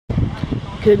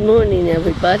Good morning,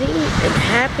 everybody, and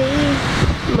happy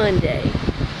Monday.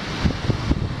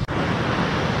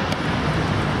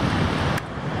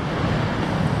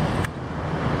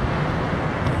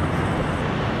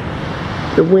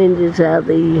 The wind is out of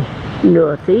the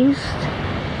northeast.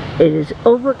 It is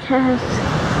overcast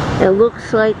and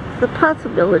looks like the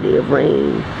possibility of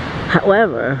rain.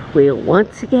 However, we are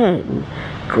once again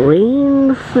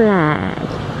green flag.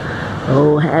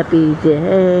 Oh, happy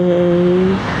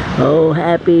day. Oh,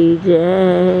 happy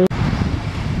day.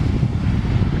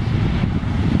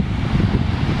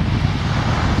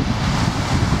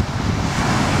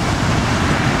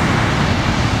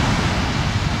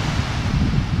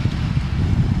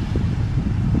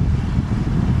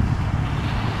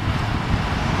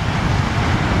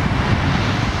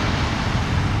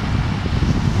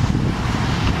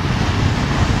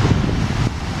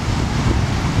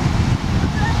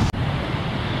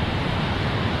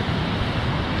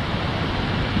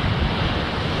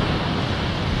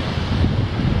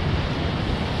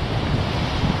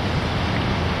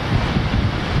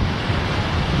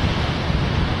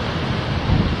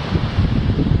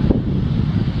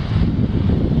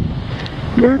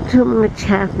 Not too much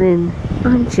happening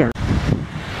on jump.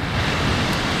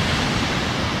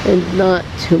 And not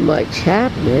too much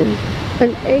happening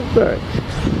on Egbert.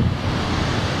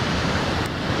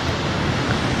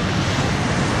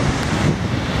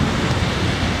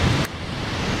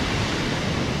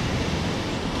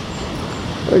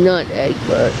 Or not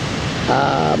Egbert,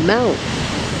 Mount.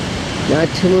 Not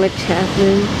too much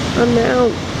happening on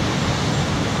Mount.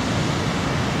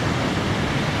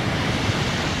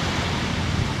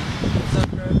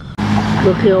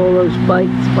 Look at all those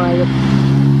bikes by the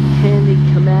Candy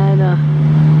Cabana.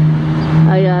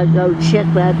 I gotta go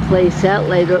check that place out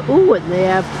later. Ooh, and they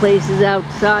have places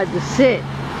outside to sit.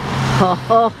 Ho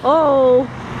ho ho!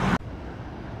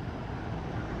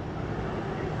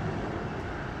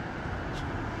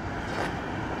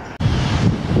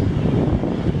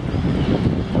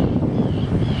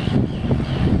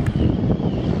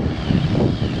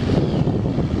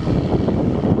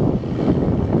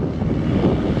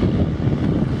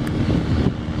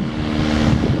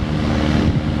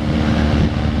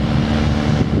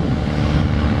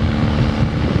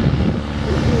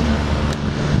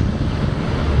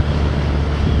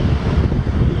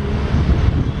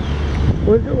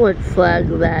 Wonder what flag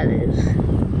that is.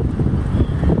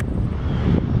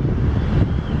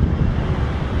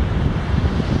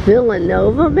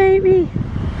 Villanova, maybe?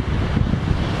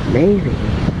 Maybe.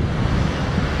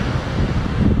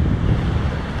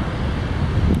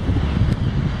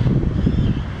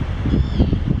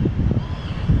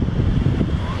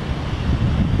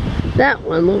 That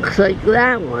one looks like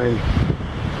that one.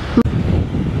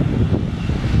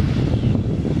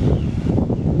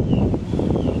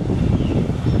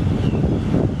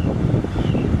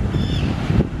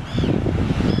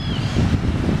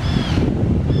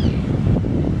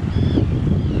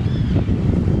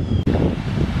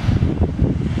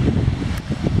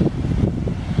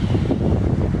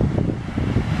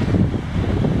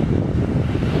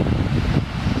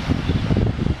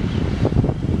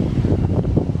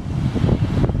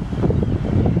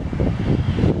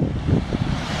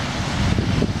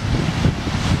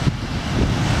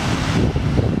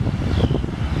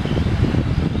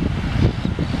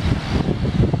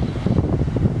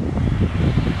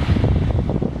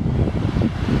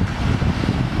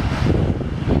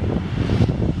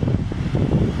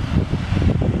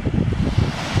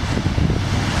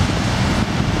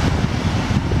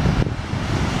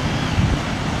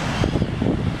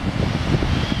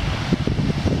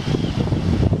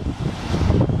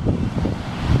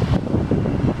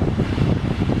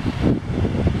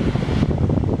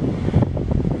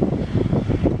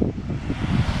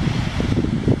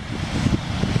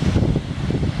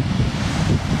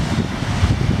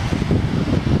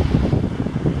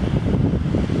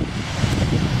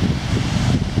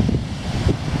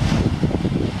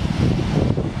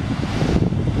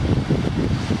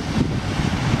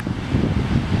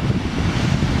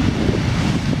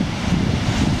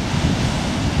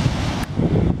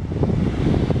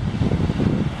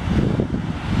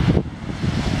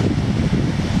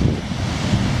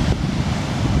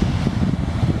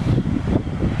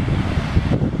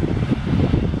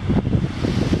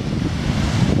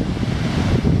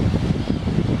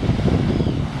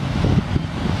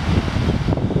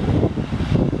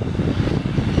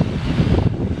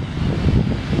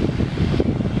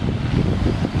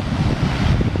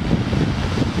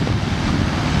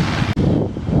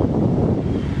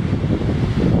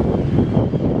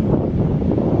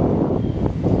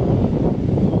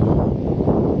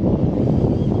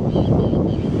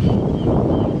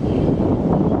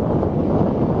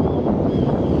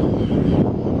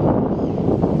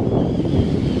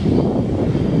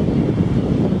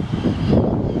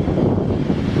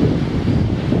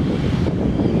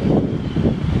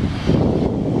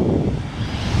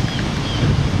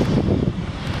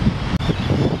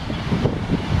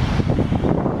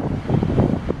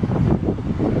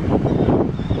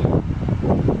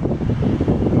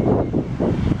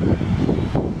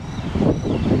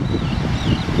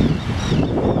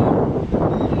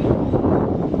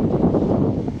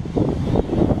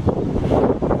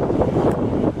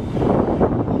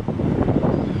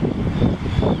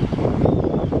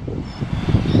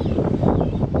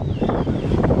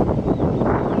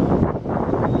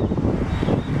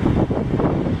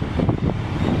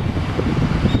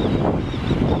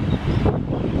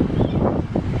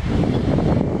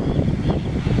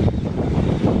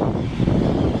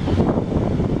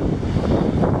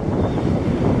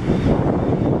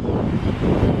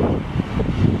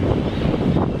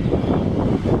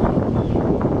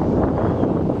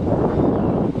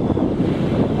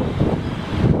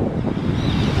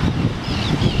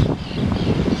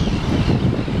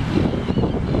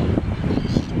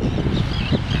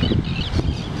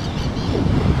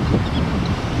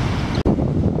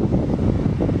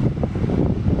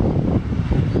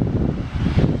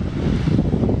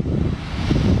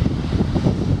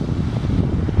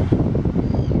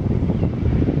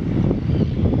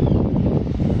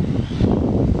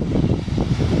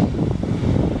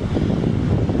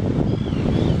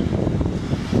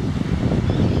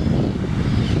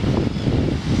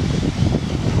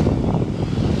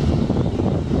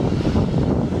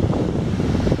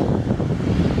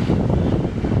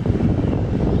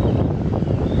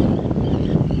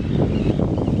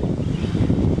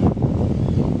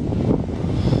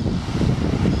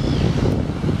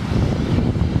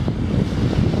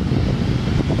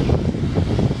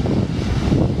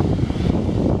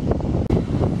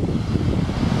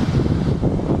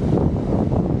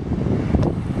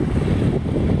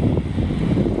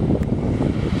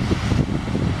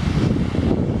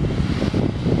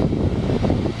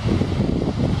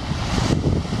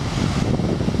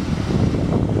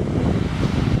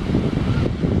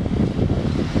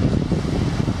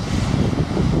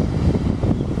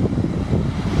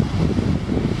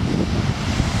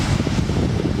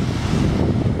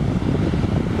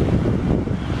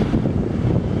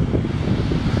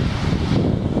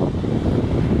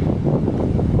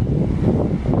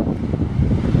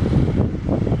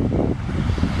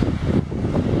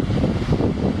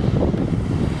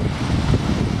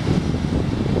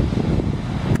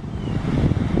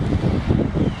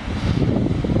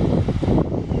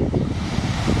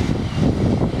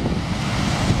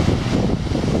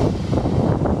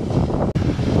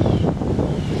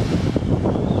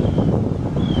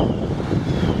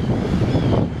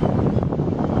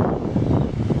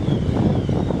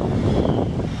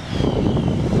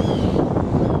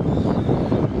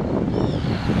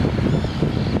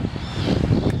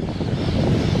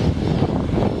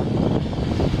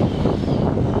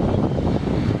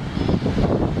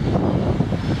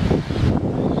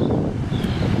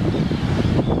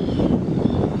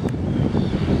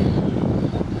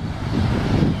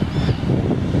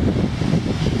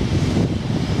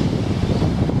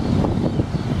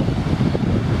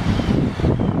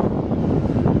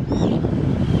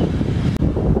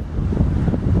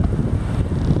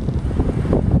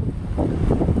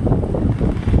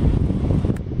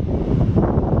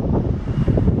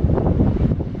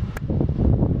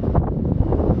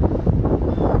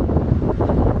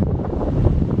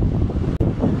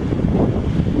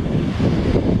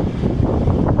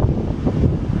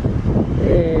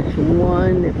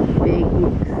 one big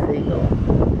seagull.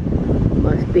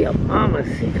 Must be a mama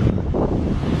seagull.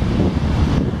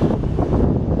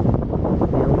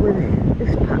 Over there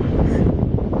is Papa Seagull.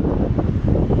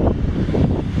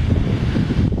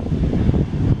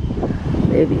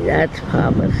 Maybe that's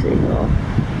Papa Seagull.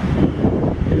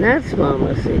 And that's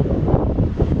Mama Seagull.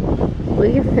 What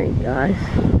do you think, guys?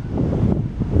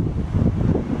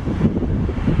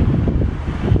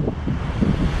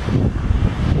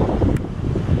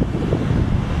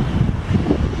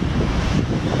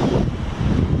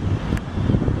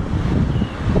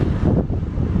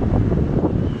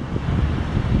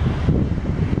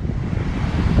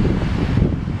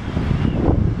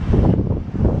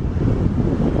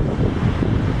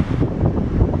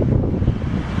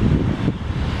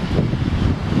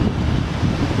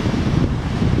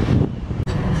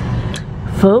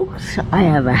 Folks, I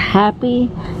have a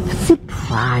happy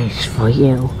surprise for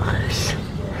you.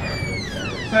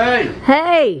 Hey!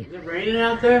 Hey! Is it raining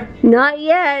out there? Not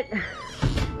yet.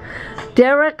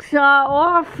 Derek's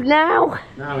off now?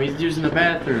 No, he's using the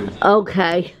bathroom.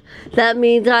 Okay. That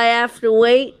means I have to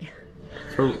wait?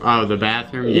 Oh, the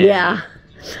bathroom? Yeah.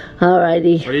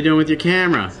 Alrighty. What are you doing with your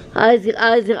camera?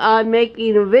 I'm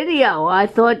making a video. I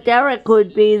thought Derek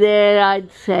would be there and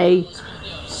I'd say,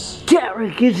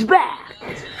 Derek is back.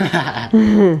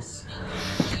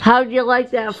 How'd you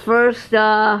like that first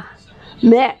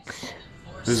mix?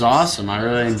 It was awesome. I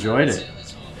really enjoyed it.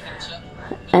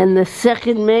 And the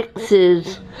second mix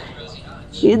is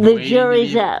the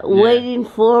jury's waiting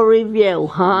for a review,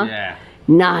 huh? Yeah.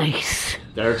 Nice.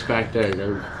 Derek's back there.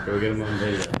 Go get him on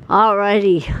video.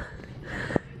 Alrighty.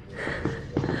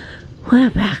 We're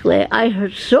back there.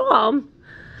 I saw him.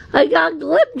 I got a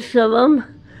glimpse of him.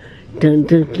 Dun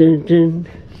dun dun dun.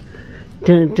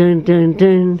 Dun dun dun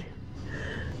dun.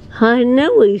 I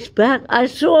know he's back. I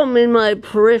saw him in my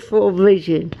peripheral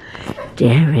vision.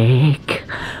 Derek,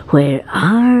 where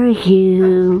are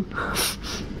you?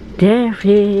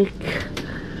 Derek,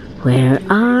 where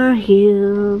are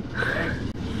you?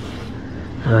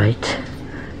 Alright,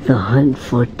 the hunt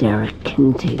for Derek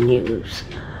continues.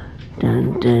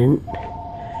 Dun dun.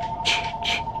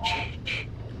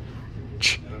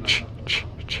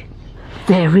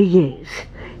 There he is.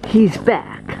 He's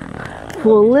back.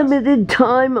 For a limited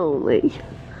time only.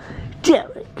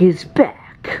 Derek is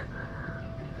back.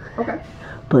 Okay.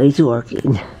 But he's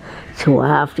working. So I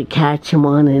have to catch him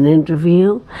on an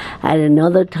interview at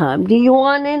another time. Do you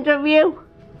want an interview?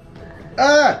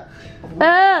 Oh!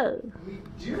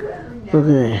 Look at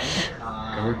this.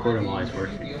 Go record him while he's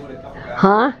working.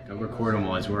 Huh? Go record him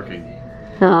while he's working.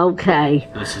 Okay.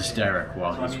 This is Derek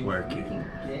while he's working.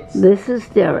 This is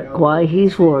Derek while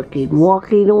he's working,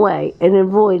 walking away and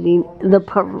avoiding the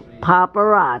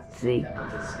paparazzi.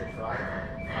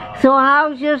 So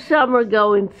how's your summer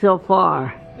going so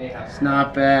far? It's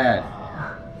not bad.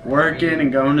 Working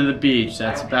and going to the beach.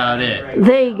 That's about it.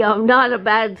 There you go. Not a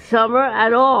bad summer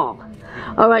at all.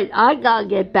 All right, I gotta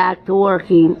get back to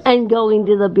working and going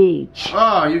to the beach.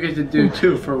 Oh, you get to do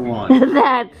 2 for 1.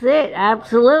 That's it,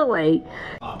 absolutely.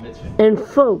 And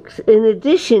folks, in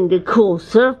addition to cool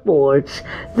surfboards,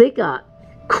 they got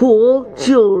cool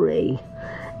jewelry.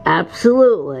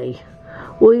 Absolutely.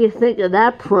 What do you think of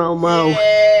that promo?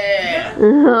 Yeah.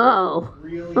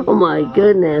 Oh my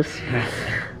goodness.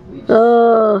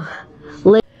 Oh,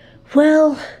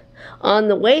 well, on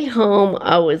the way home,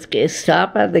 I was going to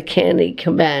stop at the Candy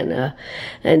Cabana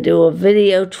and do a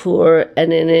video tour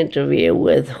and an interview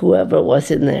with whoever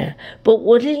was in there. But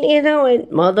wouldn't you know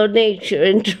it, Mother Nature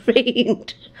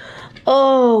intervened.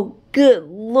 Oh, good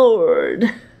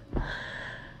Lord.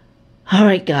 All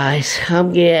right, guys,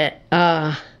 I'm going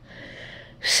to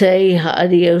say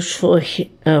adios for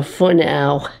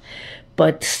now.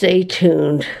 But stay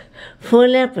tuned for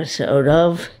an episode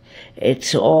of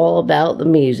It's All About the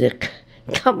Music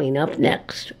coming up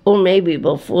next. Or maybe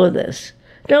before this.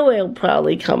 No, it'll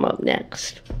probably come up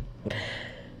next.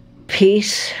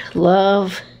 Peace,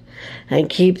 love, and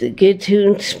keep the good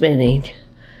tune spinning.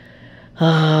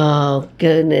 Oh,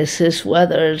 goodness, this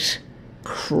weather's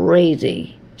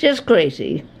crazy. Just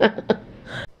crazy.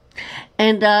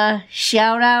 And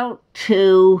shout out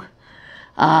to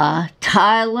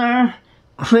Tyler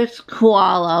Chris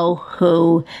Koalo,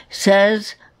 who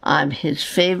says I'm his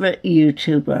favorite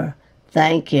YouTuber.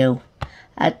 Thank you.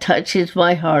 That touches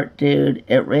my heart, dude.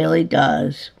 It really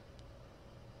does.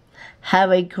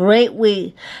 Have a great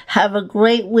week. Have a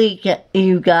great week,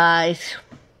 you guys.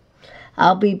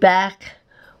 I'll be back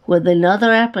with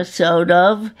another episode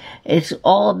of It's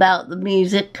All About the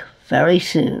Music very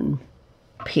soon.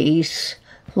 Peace,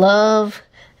 love,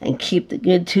 and keep the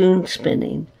good tune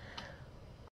spinning.